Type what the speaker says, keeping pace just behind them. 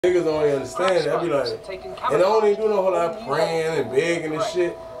Niggas don't even understand that. I be like, and I don't even do no whole lot of praying and begging and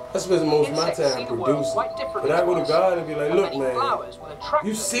shit. I spend most of my time producing. But I go to God and be like, look, man,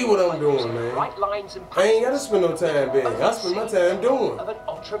 you see what I'm doing, man. I ain't gotta spend no time begging. I spend my time doing. You know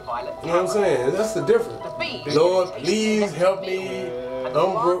what I'm saying? That's the difference. Lord, please help me. I'm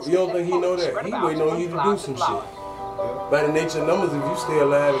broke. You don't think he know that? He waiting on you to do some shit. By the nature of numbers, if you stay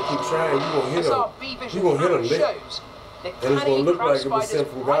alive and keep trying, you gonna hit a lick. And it's going to look like it was sent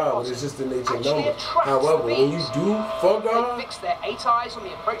from God, but it's just the nature of numbers. However, when you do for God,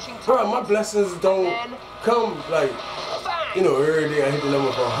 bro, my blessings don't come like, you know, every day I hit the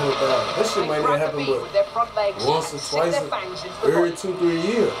number for 100,000. That shit might not happen but once or twice, every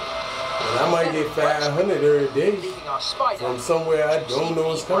 2-3 years. And I might get 500 every day from somewhere I don't know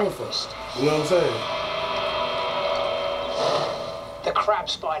what's coming from. You know what I'm saying? The crab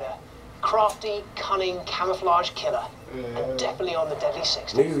spider. Crafty, cunning, camouflage killer. And definitely on the deadly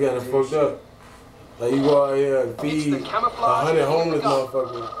 60. Niggas got it fucked up. Like you go out here and feed 100 homeless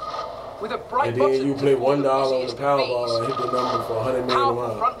motherfuckers. With a bright and then you play $1 on the Powerball and hit the number for 100 million a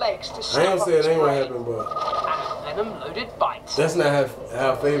month. I ain't saying it ain't gonna happen, but venom-loaded bites. That's not how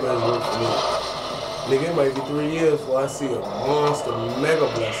favor has worked for me. Nigga, it might be 3 years before I see a monster mega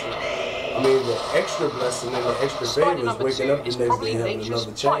blessing. I mean, the extra blessing and the extra favor is waking up the next day having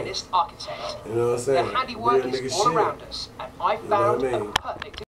another chance. You know what I'm saying? Real nigga shit. You know what I mean?